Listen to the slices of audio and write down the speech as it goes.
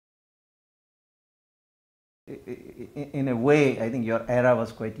in a way, I think your era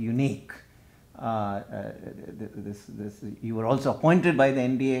was quite unique. You were also appointed by the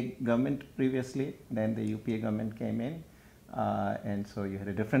NDA government previously, then the UPA government came in, and so you had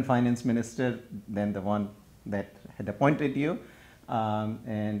a different finance minister than the one that had appointed you.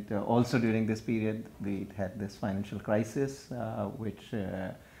 And also during this period, we had this financial crisis, which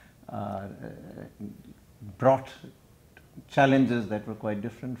brought challenges that were quite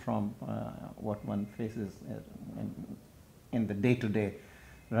different from what one faces in the day-to-day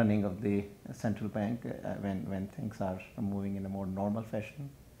running of the central bank when things are moving in a more normal fashion.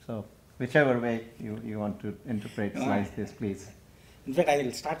 So whichever way you want to interpret, slice this, please. In fact,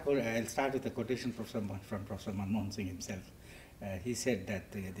 I'll start with a quotation from Professor Manmohan Singh himself. He said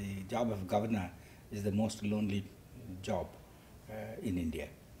that the job of governor is the most lonely job in India.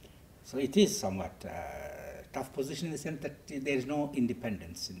 So it is somewhat tough position in the sense that there is no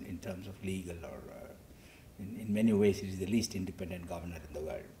independence in terms of legal or in many ways it is the least independent governor in the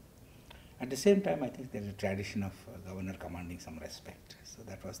world. At the same time, I think there is a tradition of governor commanding some respect. So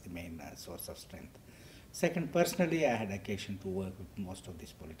that was the main source of strength. Second, personally, I had occasion to work with most of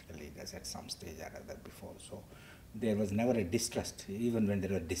these political leaders at some stage or other before. So there was never a distrust, even when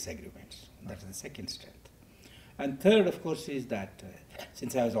there were disagreements. That's the second strength. And third, of course, is that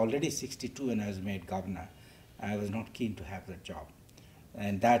since I was already 62 when I was made governor, I was not keen to have that job.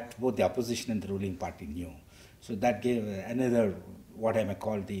 And that both the opposition and the ruling party knew. So that gave another, what I may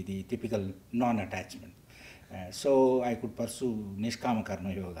call the typical non-attachment. So I could pursue Nishkama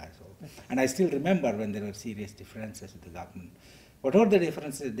Karma Yoga. So, and I still remember when there were serious differences with the government. Whatever the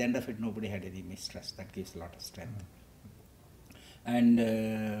differences, at the end of it, nobody had any mistrust. That gives a lot of strength. And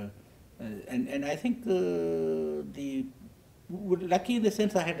I think lucky in the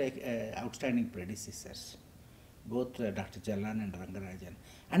sense I had outstanding predecessors, both Dr. Jalan and Rangarajan,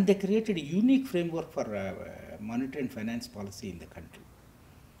 and they created a unique framework for monetary and finance policy in the country.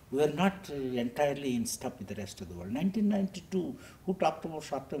 We were not entirely in step with the rest of the world. 1992, who talked about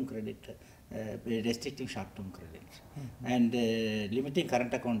short-term credit, restricting short-term credit, and limiting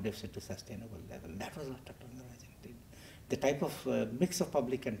current account deficit to sustainable level? That was what Dr. Rangarajan did. The type of mix of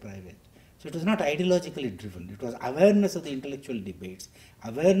public and private. So it was not ideologically driven. It was awareness of the intellectual debates,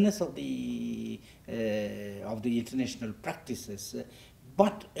 awareness of the international practices,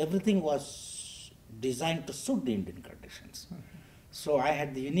 but everything was designed to suit the Indian conditions. So I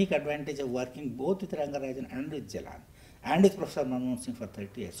had the unique advantage of working both with Rangarajan and with Jalan and with Professor Manmohan Singh for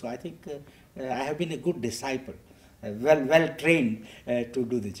 30 years. So I think I have been a good disciple, well trained to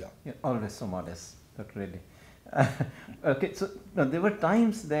do the job. You're always so modest, Dr. Reddy. Okay, so now, there were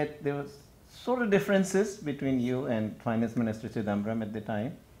times that there was sort of differences between you and Finance Minister Chidambaram at the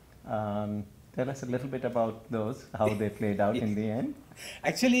time. Tell us a little bit about those, how they played out in the end.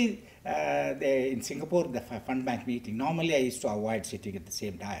 Actually, in Singapore, the fund bank meeting, normally I used to avoid sitting at the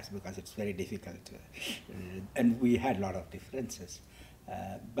same dais because it's very difficult, and we had a lot of differences.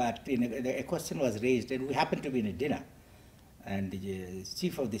 But a question was raised, and we happened to be in a dinner, and the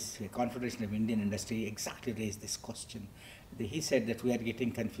chief of this Confederation of Indian Industry exactly raised this question. He said that we are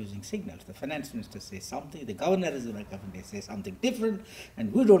getting confusing signals. The finance minister says something, the governor is going to say something different,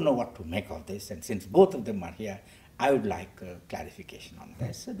 and we don't know what to make of this. And since both of them are here, I would like clarification on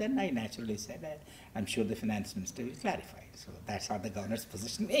this. So then I naturally said, I'm sure the finance minister will clarify. So that's how the governor's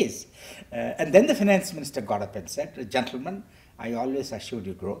position is. And then the finance minister got up and said, gentlemen, I always assured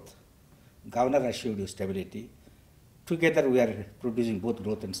you growth. Governor assured you stability. Together we are producing both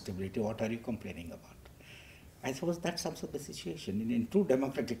growth and stability. What are you complaining about? I suppose that sums up the situation in true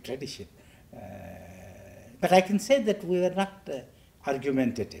democratic tradition. But I can say that we were not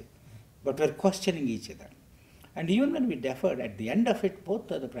argumentative, but we were questioning each other. And even when we differed, at the end of it, both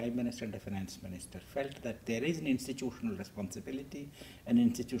the Prime Minister and the Finance Minister felt that there is an institutional responsibility and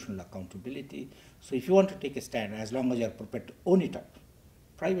institutional accountability. So if you want to take a stand, as long as you are prepared to own it up,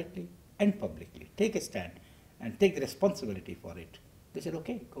 privately and publicly, take a stand and take the responsibility for it. They said,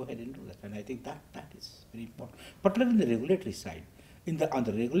 okay, go ahead and do that. And I think that is very important, particularly on the regulatory side. On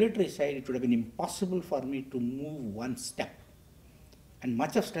the regulatory side, it would have been impossible for me to move one step. And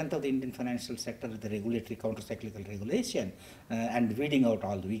much of strength of the Indian financial sector is the regulatory counter-cyclical regulation and weeding out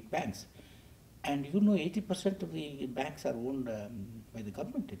all the weak banks. And 80% of the banks are owned by the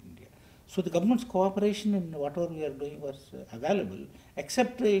government in India. So the government's cooperation in whatever we are doing was available,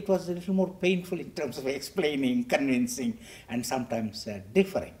 except it was a little more painful in terms of explaining, convincing, and sometimes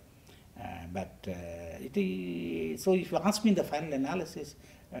differing. So if you ask me in the final analysis,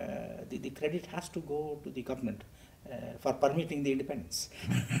 the credit has to go to the government for permitting the independence.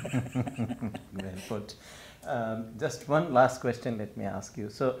 Well put. Just one last question let me ask you.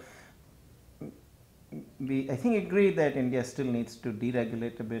 So I think, agree that India still needs to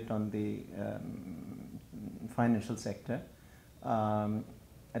deregulate a bit on the financial sector.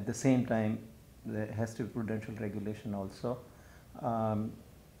 At the same time, there has to be prudential regulation also.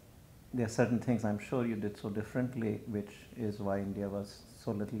 There are certain things I'm sure you did so differently, which is why India was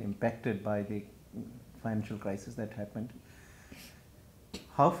so little impacted by the financial crisis that happened.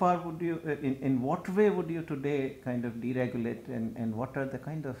 How far would you, in what way would you today kind of deregulate, and what are the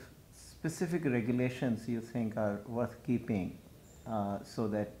kind of specific regulations you think are worth keeping so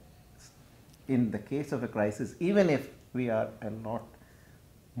that in the case of a crisis, even if we are a lot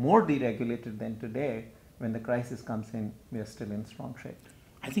more deregulated than today, when the crisis comes in, we are still in strong shape?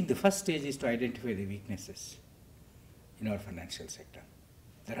 I think the first stage is to identify the weaknesses in our financial sector.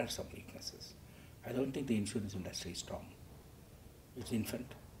 There are some weaknesses. I don't think the insurance industry is strong. It's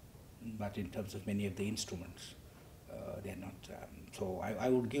infant, but in terms of many of the instruments, they are not. So I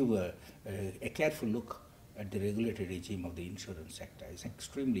would give a careful look at the regulatory regime of the insurance sector. It's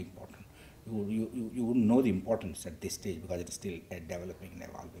extremely important. You wouldn't know the importance at this stage because it's still developing and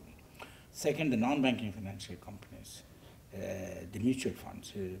evolving. Second, the non-banking financial companies, the mutual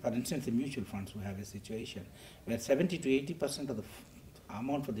funds. For instance, the mutual funds, we have a situation where 70 to 80% of the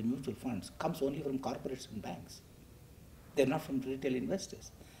amount for the mutual funds comes only from corporates and banks. They're not from retail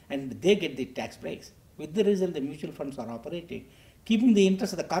investors. And they get the tax breaks. With the result, the mutual funds are operating, keeping the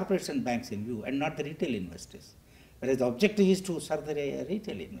interest of the corporates and banks in view and not the retail investors. Whereas the objective is to serve the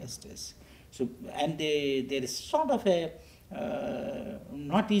retail investors. So, and there is sort of a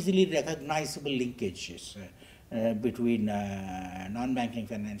not easily recognizable linkages between non-banking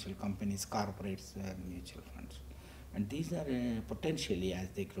financial companies, corporates, mutual funds. And these are potentially, as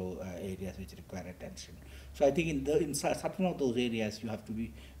they grow, areas which require attention. So I think in certain of those areas, you have to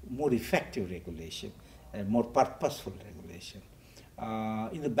be more effective regulation, more purposeful regulation.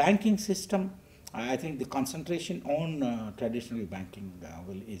 In the banking system, I think the concentration on traditional banking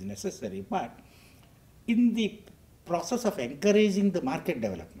is necessary, but in the process of encouraging the market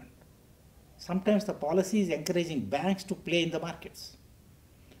development, sometimes the policy is encouraging banks to play in the markets.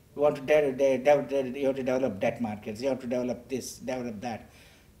 You want to you have to develop debt markets, you have to develop this, develop that.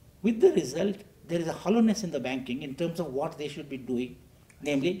 With the result, there is a hollowness in the banking in terms of what they should be doing,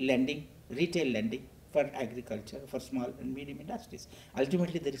 namely lending, retail lending for agriculture, for small and medium industries.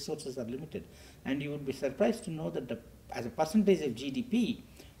 Ultimately, the resources are limited. And you would be surprised to know that as a percentage of GDP,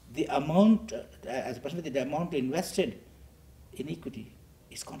 the amount, as a percentage of the amount invested in equity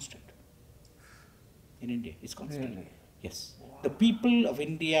is constant. In India, it's constant. Really? Yes. The people of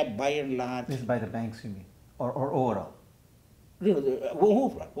India, by and large. This is by the banks, you mean, or overall?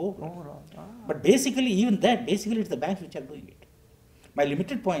 Overall. But basically, even that, basically it's the banks which are doing it. My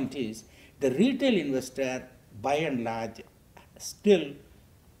limited point is, the retail investor, by and large, still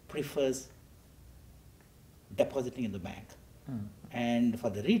prefers depositing in the bank. And for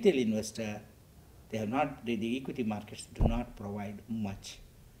the retail investor, they have not, the equity markets do not provide much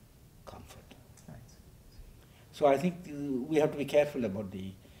comfort. So I think we have to be careful about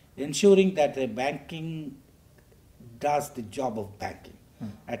ensuring that the banking does the job of banking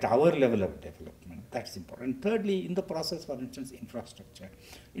at our level of development. That's important. Thirdly, in the process, for instance, infrastructure.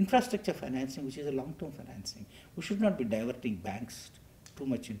 Infrastructure financing, which is a long-term financing, we should not be diverting banks too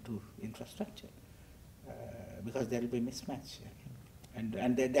much into infrastructure because there will be mismatch.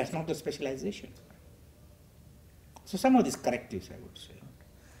 And that's not a specialization. So some of these correctives, I would say.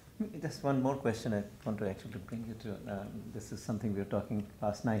 Just one more question I want to actually bring you to. This is something we were talking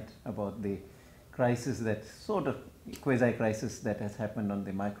last night about the crisis, that sort of quasi-crisis that has happened on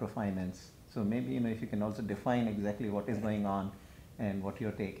the microfinance. So maybe, if you can also define exactly what is going on and what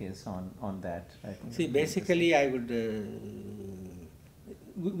your take is on that. See, basically I would, the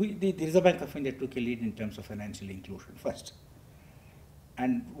Reserve Bank of India took a lead in terms of financial inclusion first.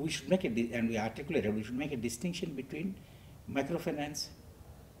 And we should make and we articulated, we should make a distinction between microfinance,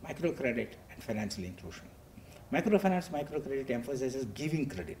 microcredit and financial inclusion. Microfinance, microcredit emphasizes giving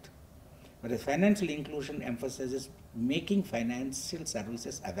credit, whereas financial inclusion emphasizes making financial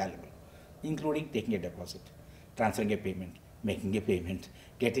services available, including taking a deposit, transferring a payment, making a payment,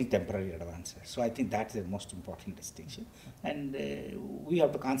 getting temporary advances. So I think that's the most important distinction. And we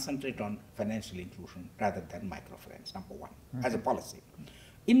have to concentrate on financial inclusion rather than microfinance, number one, as a policy.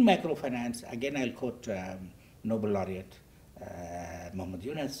 In microfinance, again I'll quote Nobel laureate Muhammad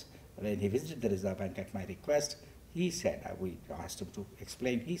Yunus. When he visited the Reserve Bank at my request, he said, we asked him to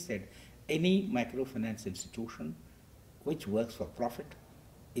explain, he said, any microfinance institution which works for profit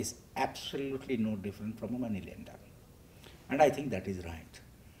is absolutely no different from a money lender. And I think that is right.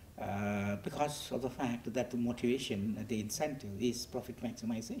 because of the fact that the motivation, the incentive is profit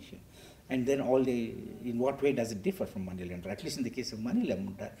maximization. And then in what way does it differ from money lender? At least in the case of money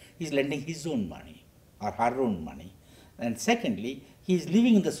lender, he's lending his own money or her own money. And secondly, he is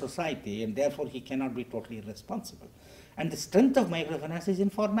living in the society and therefore he cannot be totally irresponsible. And the strength of microfinance is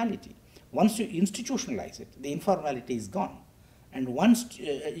informality. Once you institutionalize it, the informality is gone. And once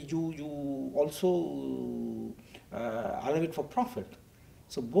you also allow it for profit,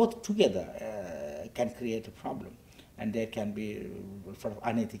 so both together can create a problem. And there can be sort of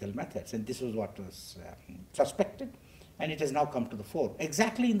unethical methods. And this was what was suspected. And it has now come to the fore.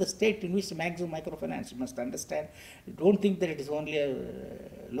 Exactly in the state in which the maximum microfinance, you must understand, don't think that it is only a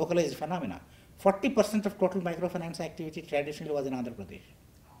localized phenomena. 40% of total microfinance activity traditionally was in Andhra Pradesh,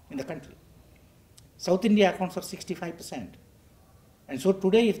 in the country. South India accounts for 65%. And so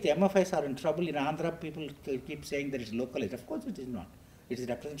today, if the MFIs are in trouble in Andhra, people keep saying that it's localized. Of course it is not. It is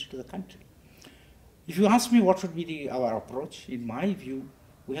representative to the country. If you ask me what should be our approach, in my view,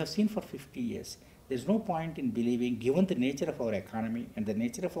 we have seen for 50 years, there's no point in believing, given the nature of our economy and the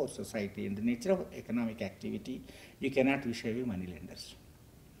nature of our society and the nature of economic activity, you cannot wish away money lenders.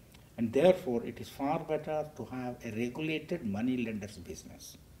 And therefore, it is far better to have a regulated money lenders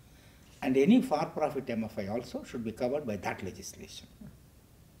business. And any for-profit MFI also should be covered by that legislation.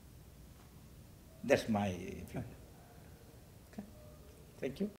 That's my view. Okay. Thank you.